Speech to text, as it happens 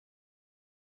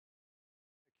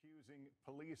Accusing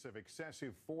police of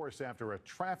excessive force after a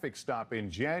traffic stop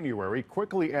in January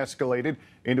quickly escalated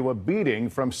into a beating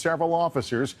from several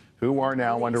officers who are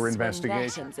now under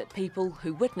investigation. At people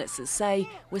who witnesses say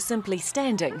were simply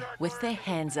standing with their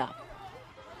hands up.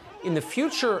 In the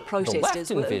future, protesters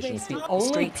the left envisions the only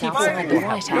streets people outside who the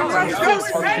have White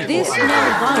House. This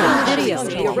now viral video of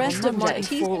the arrest of Monday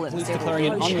Martin. police declaring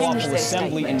an unlawful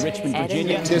assembly in Richmond,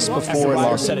 Virginia. This before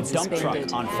riders set a dump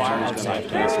truck on fire outside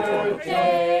Stanfield.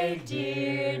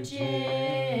 Dear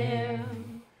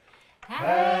Jim,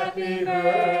 happy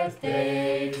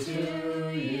birthday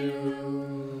to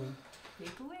you.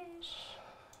 Make a wish.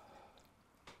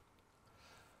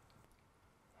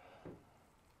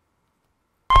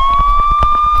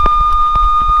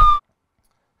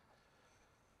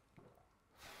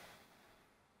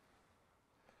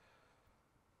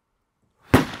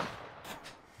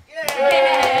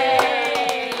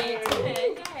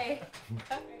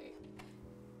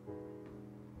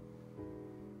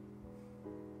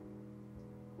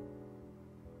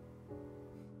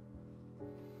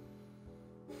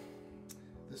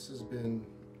 This has been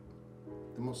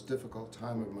the most difficult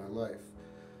time of my life,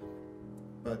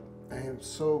 but I am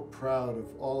so proud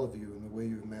of all of you and the way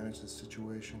you've managed this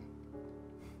situation.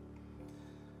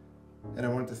 And I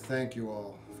want to thank you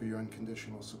all for your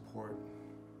unconditional support.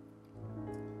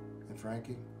 And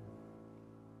Frankie,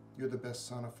 you're the best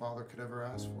son a father could ever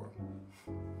ask for.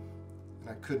 And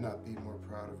I could not be more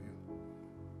proud of you.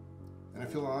 And I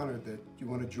feel honored that you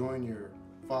want to join your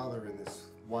father in this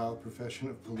wild profession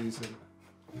of policing.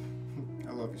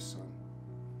 I love you, son.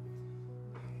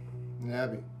 And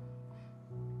Abby,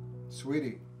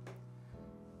 sweetie,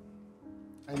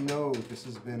 I know this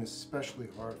has been especially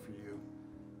hard for you.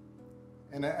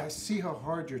 And I see how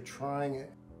hard you're trying it.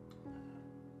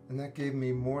 And that gave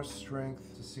me more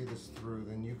strength to see this through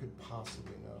than you could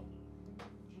possibly know.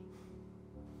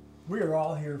 We are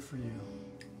all here for you.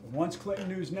 Once Clinton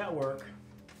News Network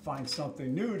finds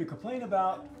something new to complain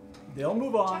about, they'll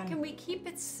move on. Jack, can we keep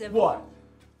it civil? What?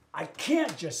 I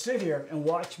can't just sit here and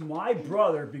watch my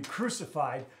brother be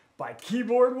crucified by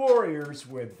keyboard warriors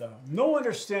with no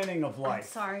understanding of life. I'm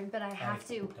sorry, but I have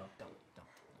to.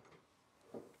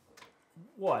 Don't.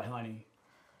 What, honey?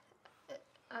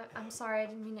 I'm sorry, I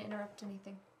didn't mean to interrupt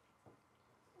anything.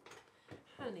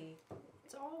 Honey,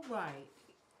 it's all right.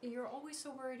 You're always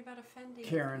so worried about offending.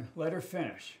 Karen, let her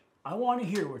finish. I want to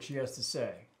hear what she has to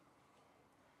say.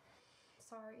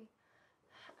 Sorry.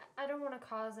 I don't want to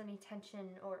cause any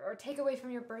tension or take away from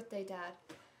your birthday, Dad.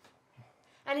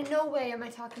 And in no way am I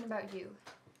talking about you.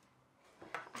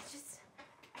 I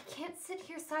can't sit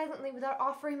here silently without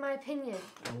offering my opinion.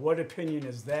 And what opinion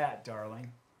is that,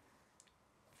 darling?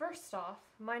 First off,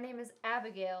 my name is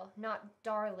Abigail, not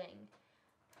Darling.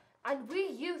 And we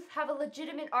youth have a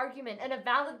legitimate argument and a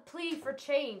valid plea for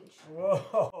change.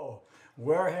 Whoa,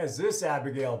 where has this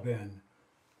Abigail been?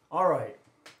 All right,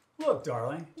 look,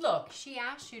 darling. Look, she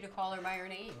asked you to call her by her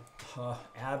name.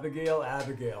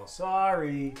 Abigail,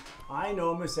 sorry. I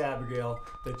know, Miss Abigail,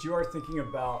 that you are thinking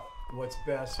about what's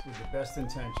best with the best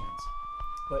intentions.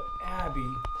 But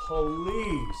Abby,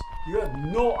 please, you have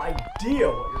no idea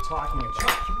what you're talking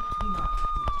about.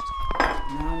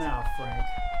 Now, Frank.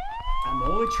 I'm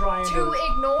only trying to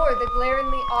ignore the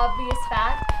glaringly obvious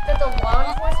fact that the law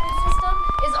enforcement system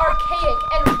is archaic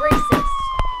and racist.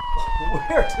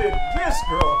 Where did this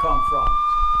girl come from?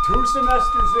 2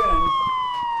 semesters in,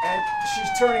 and she's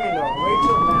turning into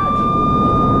Rachel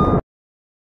Maddow.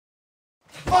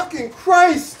 Fucking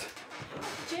Christ!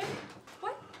 Jim,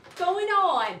 what's going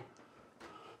on?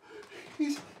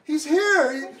 He's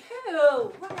here!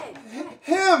 Who? What?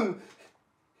 Him!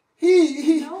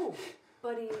 He... No,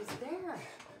 but he's there.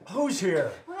 Who's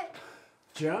here? What?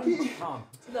 Jim?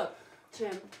 Look,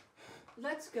 Jim,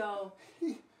 let's go.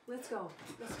 Let's go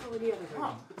in the other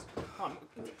room. Mom.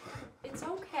 It's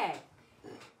okay.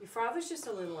 Your father's just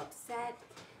a little upset.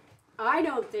 I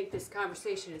don't think this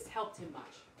conversation has helped him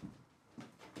much.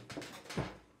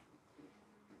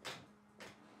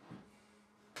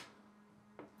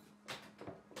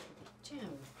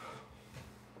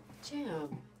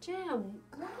 Jim,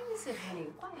 what is it, honey?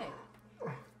 What?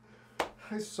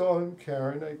 I saw him,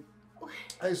 Karen.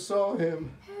 I saw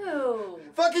him. Who?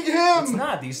 Fucking him! It's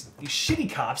not. These shitty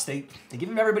cops, they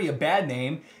give everybody a bad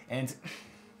name, and...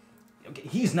 Okay,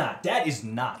 he's not. Dad is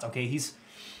not, okay? He's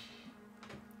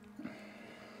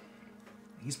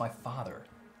my father.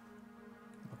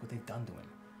 Look what they've done to him.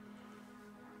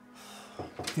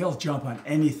 They'll jump on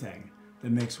anything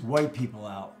that makes white people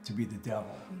out to be the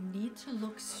devil. You need to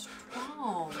look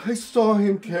strong. I saw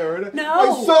him, Karen. No!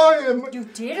 I saw him! You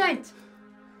didn't!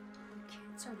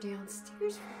 Kids are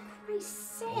downstairs, for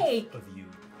Christ's sake. Of you.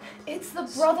 It's the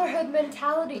brotherhood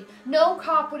mentality. No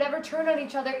cop would ever turn on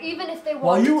each other, even if they wanted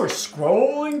While you were to.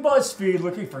 scrolling BuzzFeed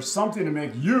looking for something to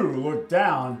make you look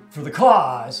down for the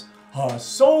cause,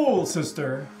 soul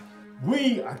sister,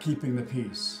 we are keeping the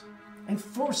peace,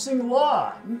 enforcing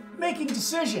law, making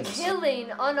decisions.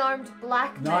 Killing unarmed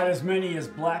black men. Not as many as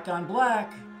black on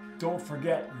black. Don't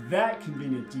forget that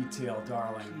convenient detail,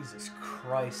 darling. Jesus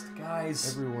Christ,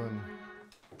 guys. Everyone.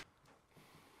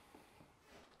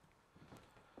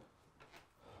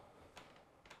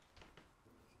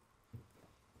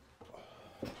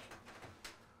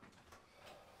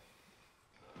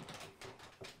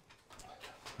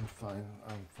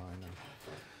 I'm fine.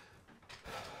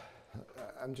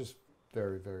 I'm just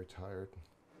very, very tired.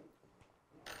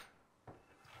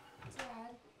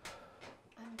 Dad,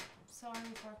 I'm sorry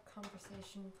if our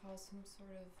conversation caused some sort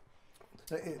of...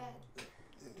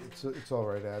 It's all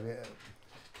right, Abby.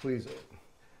 Please,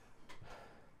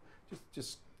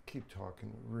 just keep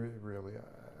talking. Really,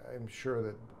 I'm sure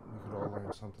that we could all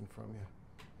learn something from you.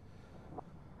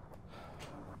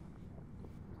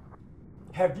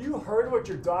 Have you heard what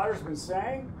your daughter's been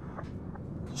saying?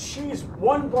 She's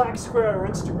one black square on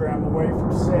Instagram away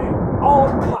from saying all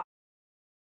cops.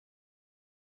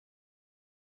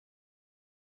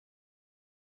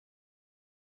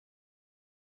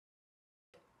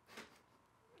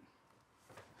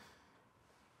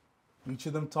 Each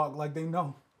of them talk like they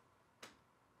know.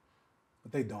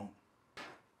 But they don't.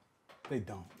 They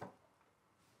don't.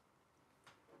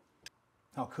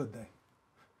 How could they?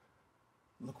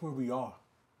 Look where we are.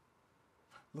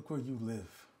 Look where you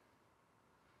live.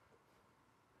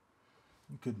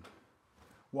 You could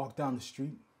walk down the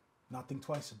street, not think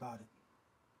twice about it.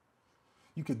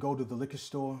 You could go to the liquor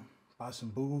store, buy some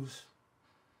booze,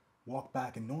 walk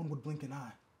back, and no one would blink an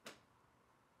eye.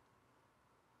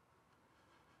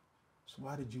 So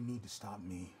why did you need to stop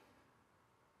me?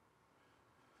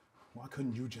 Why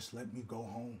couldn't you just let me go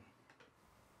home?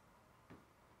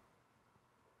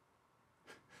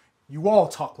 You all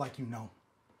talk like you know.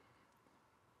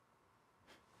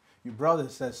 Your brother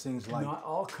says things like... Not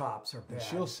all cops are bad. And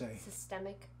she'll say...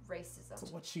 Systemic racism. So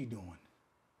what's she doing?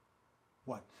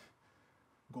 What?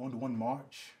 Going to one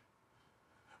march?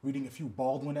 Reading a few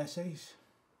Baldwin essays?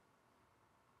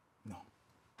 No.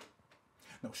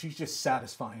 No, she's just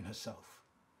satisfying herself.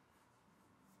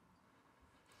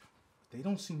 What they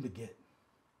don't seem to get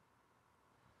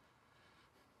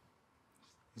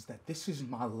is that this is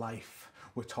my life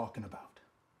we're talking about.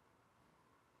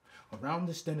 Around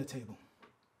this dinner table,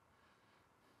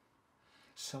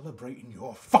 celebrating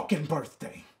your fucking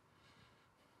birthday.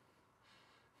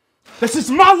 This is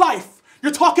my life!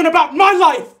 You're talking about my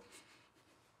life!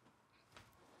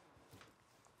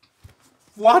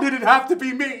 Why did it have to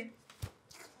be me?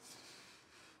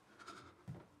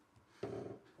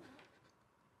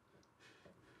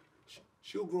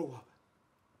 She'll grow up,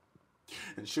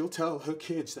 and she'll tell her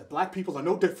kids that black people are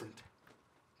no different.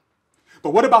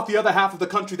 But what about the other half of the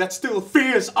country that still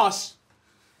fears us?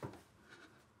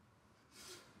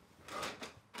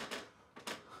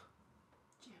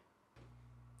 Jim,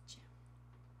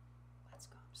 let's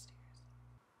go upstairs.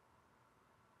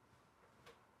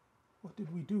 What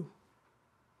did we do?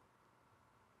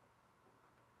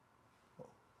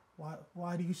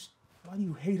 Why do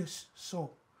you hate us so?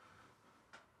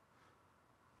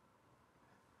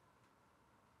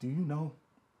 Do you know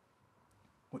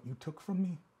what you took from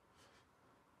me?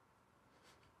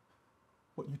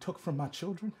 What you took from my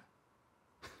children?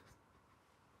 You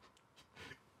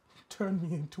turned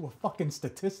me into a fucking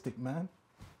statistic, man.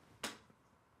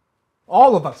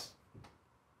 All of us.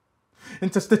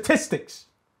 Into statistics.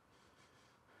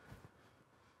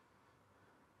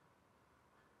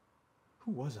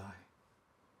 Who was I?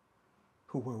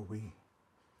 Who were we?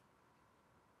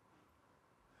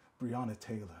 Breonna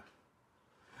Taylor.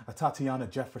 A Tatiana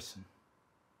Jefferson.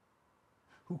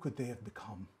 Who could they have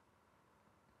become?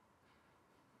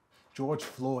 George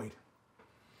Floyd,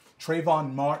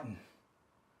 Trayvon Martin,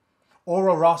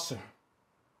 Ora Rosser,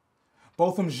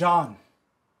 Botham Jean.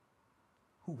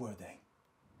 Who were they?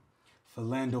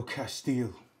 Philando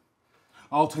Castile,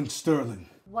 Alton Sterling.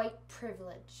 White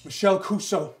privilege. Michelle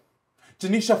Cusseau,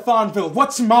 Janisha Fonville.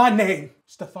 What's my name?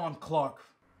 Stephon Clark.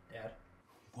 Dad?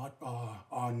 What are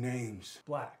our names?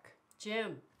 Black.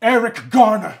 Jim. Eric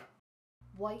Garner.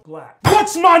 White. Black.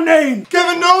 What's my name?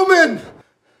 Kevin Noman!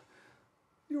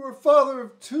 You were a father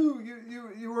of two.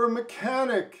 You were a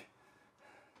mechanic.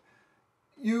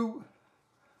 I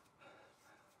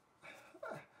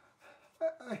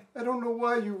don't know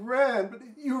why you ran, but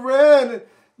you ran.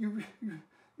 You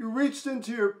reached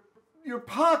into your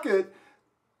pocket.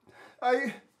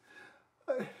 I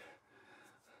I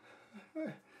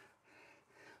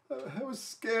was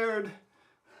scared.